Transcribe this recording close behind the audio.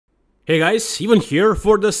Hey guys, even here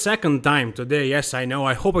for the second time today. Yes, I know,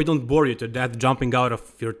 I hope I don't bore you to death jumping out of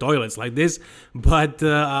your toilets like this, but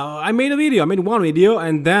I made one video,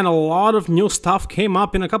 and then a lot of new stuff came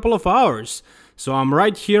up in a couple of hours. So I'm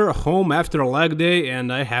right here at home after a leg day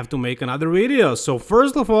and I have to make another video. So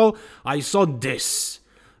first of all, I saw this.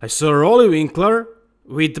 I saw Roelly Winkler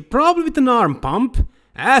probably with an arm pump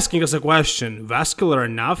asking us a question, vascular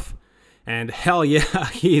enough? And hell yeah,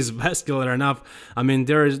 he is vascular enough. I mean,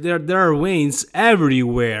 there are veins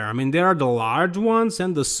everywhere. I mean, there are the large ones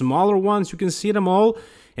and the smaller ones. You can see them all.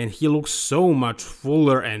 And he looks so much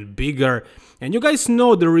fuller and bigger. And you guys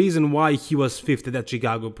know the reason why he was fifth at that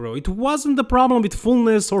Chicago Pro. It wasn't the problem with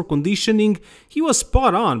fullness or conditioning. He was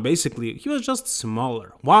spot on, basically. He was just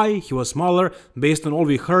smaller. Why he was smaller? Based on all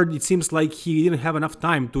we heard, it seems like he didn't have enough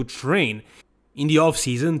time to train in the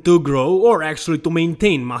off-season to grow, or actually to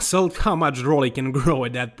maintain muscle. How much Roelly can grow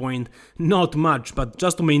at that point? Not much, but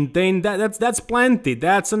just to maintain, that's plenty,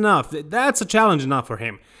 that's enough, that's a challenge enough for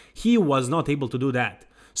him. He was not able to do that.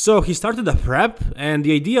 So he started a prep, and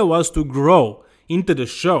the idea was to grow into the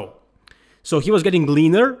show. So he was getting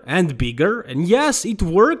leaner and bigger, and yes, it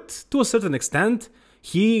worked to a certain extent.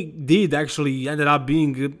 He did actually ended up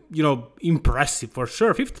being, impressive for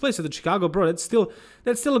sure. 5th place at the Chicago Pro, that's still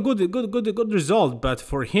a good result. But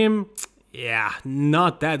for him, yeah,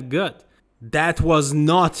 not that good. That was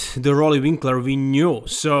not the Roelly Winkler we knew.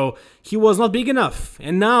 So he was not big enough.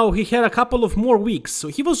 And now he had a couple of more weeks. So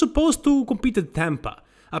he was supposed to compete at Tampa.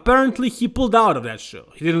 Apparently he pulled out of that show.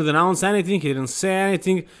 He didn't announce anything, he didn't say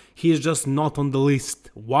anything. He is just not on the list.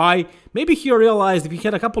 Why? Maybe he realized if he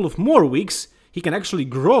had a couple of more weeks, he can actually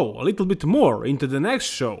grow a little bit more into the next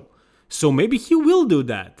show. So maybe he will do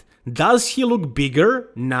that. Does he look bigger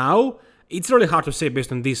now? It's really hard to say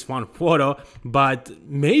based on this one photo, but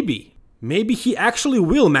maybe. Maybe he actually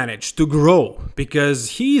will manage to grow,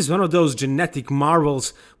 because he is one of those genetic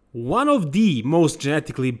marvels, one of the most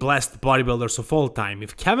genetically blessed bodybuilders of all time.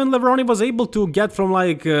 If Kevin Levrone was able to get from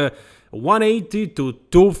like 180 to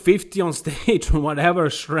 250 on stage or whatever,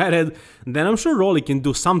 shredded, then I'm sure Roelly can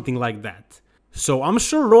do something like that. So I'm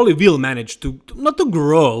sure Roelly will manage to, not to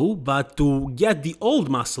grow, but to get the old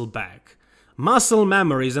muscle back. Muscle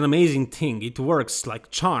memory is an amazing thing, it works like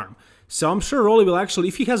charm. So I'm sure Roelly will actually,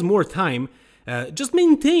 if he has more time, just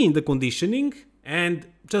maintain the conditioning and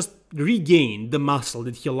just regain the muscle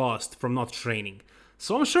that he lost from not training.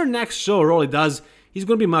 So I'm sure next show Roelly does, he's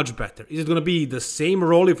going to be much better. Is it going to be the same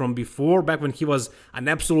Roelly from before, back when he was an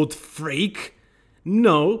absolute freak?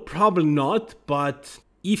 No, probably not, but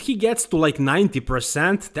if he gets to like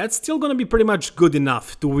 90%, that's still gonna be pretty much good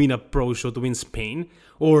enough to win a pro show, to win Spain,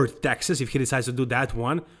 or Texas if he decides to do that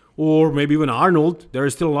one, or maybe even Arnold. There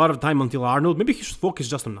is still a lot of time until Arnold. Maybe he should focus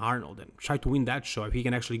just on Arnold and try to win that show if he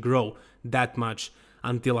can actually grow that much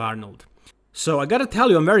until Arnold. So I gotta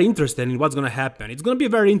tell you, I'm very interested in what's gonna happen. It's gonna be a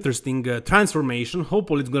very interesting transformation.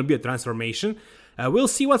 Hopefully it's gonna be a transformation. We'll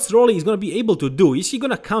see what Roelly is going to be able to do. Is he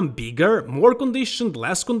going to come bigger, more conditioned,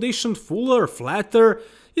 less conditioned, fuller, flatter?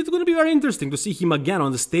 It's going to be very interesting to see him again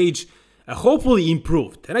on the stage, hopefully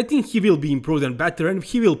improved. And I think he will be improved and better, and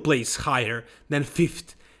he will place higher than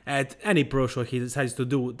 5th at any pro show he decides to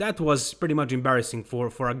do. That was pretty much embarrassing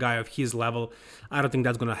for a guy of his level. I don't think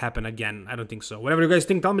that's going to happen again. I don't think so. Whatever you guys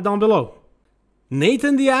think, tell me down below.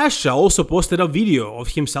 Nathan the Asha also posted a video of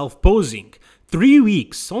himself posing. 3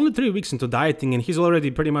 weeks, only 3 weeks into dieting, and he's already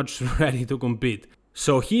pretty much ready to compete.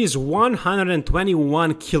 So he is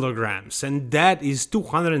 121 kilograms, and that is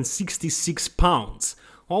 266 pounds,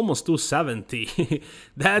 almost 270.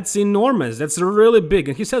 That's enormous, that's really big,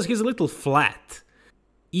 and he says he's a little flat.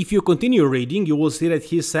 If you continue reading, you will see that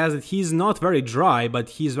he says that he's not very dry,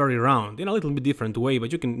 but he's very round, in a little bit different way,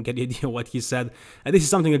 but you can get the idea what he said. And this is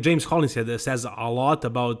something that James Hollingshead says a lot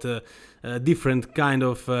about different kind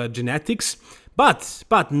of genetics.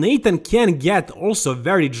 But Nathan can get also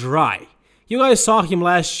very dry. You guys saw him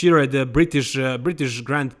last year at the British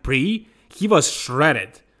Grand Prix. He was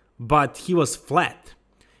shredded, but he was flat.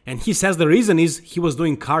 And he says the reason is he was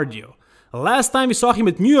doing cardio. Last time we saw him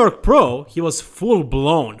at New York Pro, he was full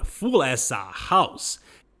blown, full as a house.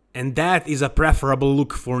 And that is a preferable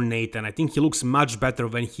look for Nathan. I think he looks much better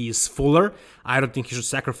when he is fuller. I don't think he should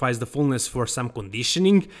sacrifice the fullness for some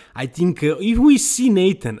conditioning. I think if we see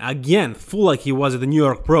Nathan again full like he was at the New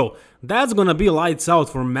York Pro, that's gonna be lights out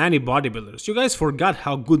for many bodybuilders. You guys forgot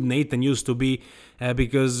how good Nathan used to be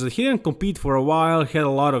because he didn't compete for a while, he had a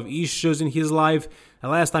lot of issues in his life.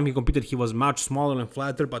 Last time he competed he was much smaller and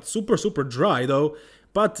flatter, but super dry though.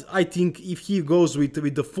 But I think if he goes with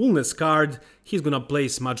the fullness card, he's gonna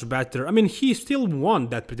place much better. I mean, he still won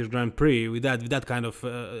that British Grand Prix with that kind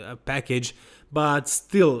of package. But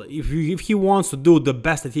still, if he wants to do the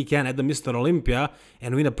best that he can at the Mr. Olympia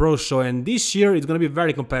and win a pro show, and this year it's going to be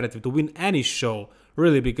very competitive to win any show,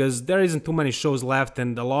 really, because there isn't too many shows left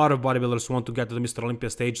and a lot of bodybuilders want to get to the Mr. Olympia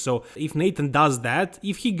stage. So if Nathan does that,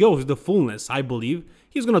 if he goes with the fullness, I believe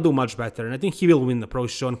he's going to do much better. And I think he will win the pro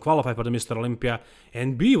show and qualify for the Mr. Olympia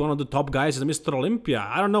and be one of the top guys at the Mr. Olympia.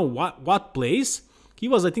 I don't know what place. He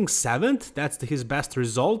was, I think, 7th. That's his best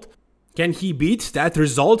result. Can he beat that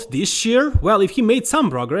result this year? Well, if he made some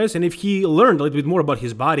progress and if he learned a little bit more about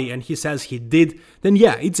his body and he says he did, then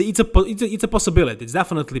yeah, it's a possibility. It's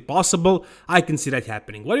definitely possible. I can see that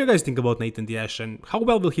happening. What do you guys think about Nathan the Asha and how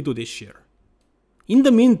well will he do this year? In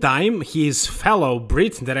the meantime, his fellow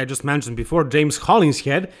Brit that I just mentioned before, James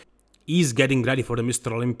Hollingshead, is getting ready for the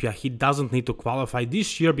Mr. Olympia. He doesn't need to qualify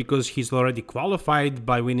this year because he's already qualified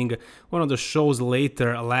by winning one of the shows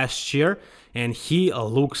later last year. And he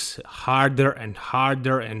looks harder and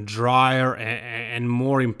harder and drier and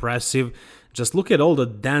more impressive. Just look at all the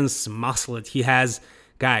dense muscle that he has.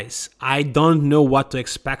 Guys, I don't know what to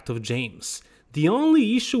expect of James. The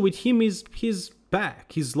only issue with him is his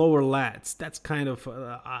back, his lower lats. That's kind of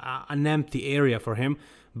an empty area for him.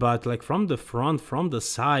 But like from the front, from the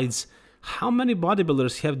sides, how many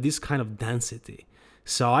bodybuilders have this kind of density?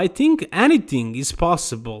 So I think anything is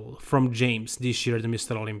possible from James this year at the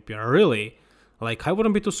Mr. Olympia, really. Like, I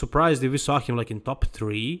wouldn't be too surprised if we saw him like in top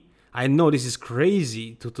 3. I know this is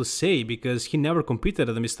crazy to say because he never competed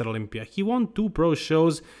at the Mr. Olympia. He won 2 pro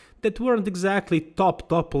shows that weren't exactly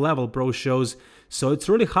top level pro shows. So it's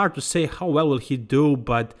really hard to say how well will he do,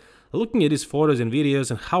 but looking at his photos and videos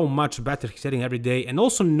and how much better he's getting every day, and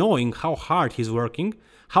also knowing how hard he's working,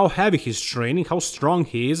 how heavy he's training, how strong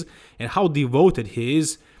he is, and how devoted he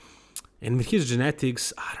is, and with his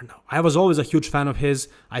genetics, I don't know. I was always a huge fan of his.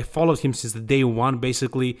 I followed him since the day 1,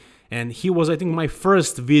 basically, and he was, I think, my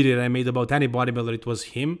first video that I made about any bodybuilder. It was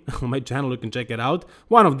him on my channel. You can check it out.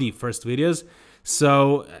 One of the first videos.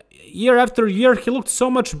 So year after year, he looked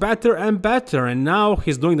so much better and better, and now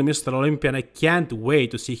he's doing the Mr. Olympia, and I can't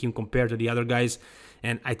wait to see him compared to the other guys,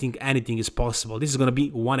 and I think anything is possible. This is going to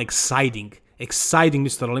be one exciting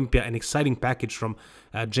Mr. Olympia, an exciting package from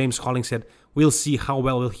James Hollingshead. We'll see how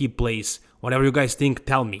well will he place. Whatever you guys think,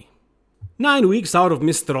 tell me. 9 weeks out of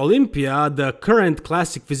Mr. Olympia, the current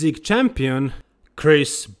classic physique champion,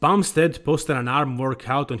 Chris Bumstead, posted an arm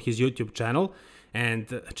workout on his YouTube channel.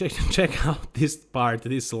 And check out this part,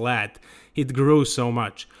 this lat. It grew so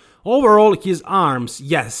much. Overall, his arms,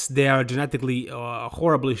 yes, they are genetically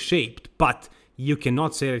horribly shaped, but you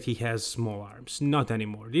cannot say that he has small arms. Not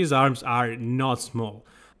anymore. These arms are not small.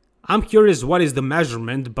 I'm curious what is the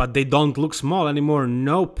measurement, but they don't look small anymore.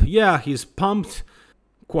 Nope. Yeah, he's pumped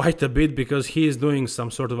quite a bit because he is doing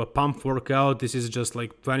some sort of a pump workout. This is just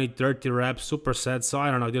like 20-30 reps, supersets. So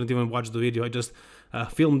I don't know, I didn't even watch the video. I just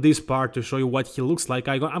filmed this part to show you what he looks like.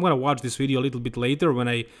 I'm gonna watch this video a little bit later when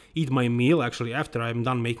I eat my meal, actually after I'm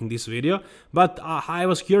done making this video. But I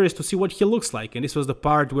was curious to see what he looks like, and this was the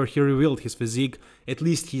part where he revealed his physique, at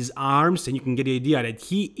least his arms, and you can get the idea that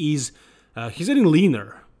he's getting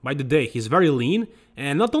leaner by the day. He's very lean,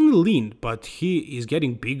 and not only lean, but he is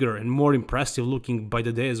getting bigger and more impressive looking by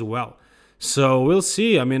the day as well. So we'll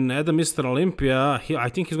see. I mean, at the Mr. Olympia, I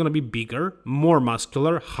think he's going to be bigger, more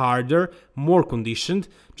muscular, harder, more conditioned,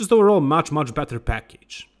 just overall much better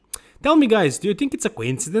package. Tell me guys, do you think it's a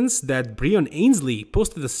coincidence that Breon Ainsley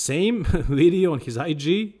posted the same video on his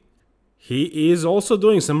IG? He is also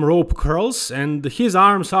doing some rope curls and his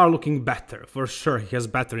arms are looking better, for sure. He has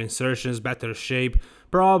better insertions, better shape,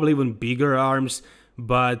 probably even bigger arms.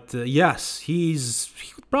 But yes, he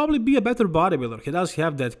could probably be a better bodybuilder. He does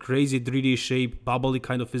have that crazy 3D shape, bubbly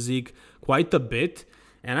kind of physique quite a bit.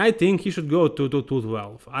 And I think he should go to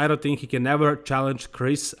 212. I don't think he can ever challenge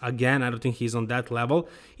Chris again. I don't think he's on that level.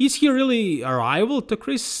 Is he really a rival to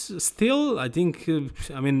Chris still? I think,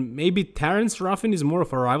 I mean, maybe Terence Ruffin is more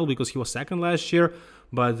of a rival because he was second last year.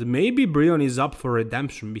 But maybe Breon is up for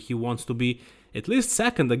redemption. He wants to be at least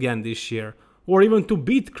second again this year. Or even to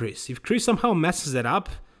beat Chris. If Chris somehow messes it up,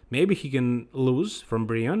 maybe he can lose from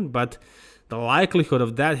Breon. But the likelihood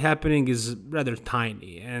of that happening is rather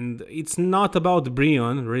tiny. And it's not about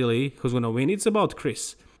Breon, really, who's going to win. It's about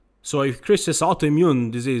Chris. So if Chris's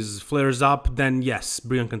autoimmune disease flares up, then yes,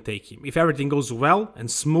 Breon can take him. If everything goes well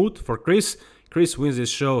and smooth for Chris, Chris wins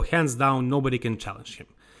this show. Hands down, nobody can challenge him.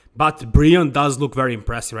 But Breon does look very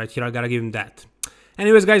impressive right here. I gotta give him that.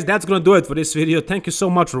 Anyways, guys, that's gonna do it for this video. Thank you so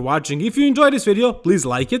much for watching. If you enjoyed this video, please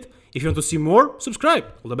like it. If you want to see more, subscribe.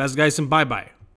 All the best, guys, and bye-bye.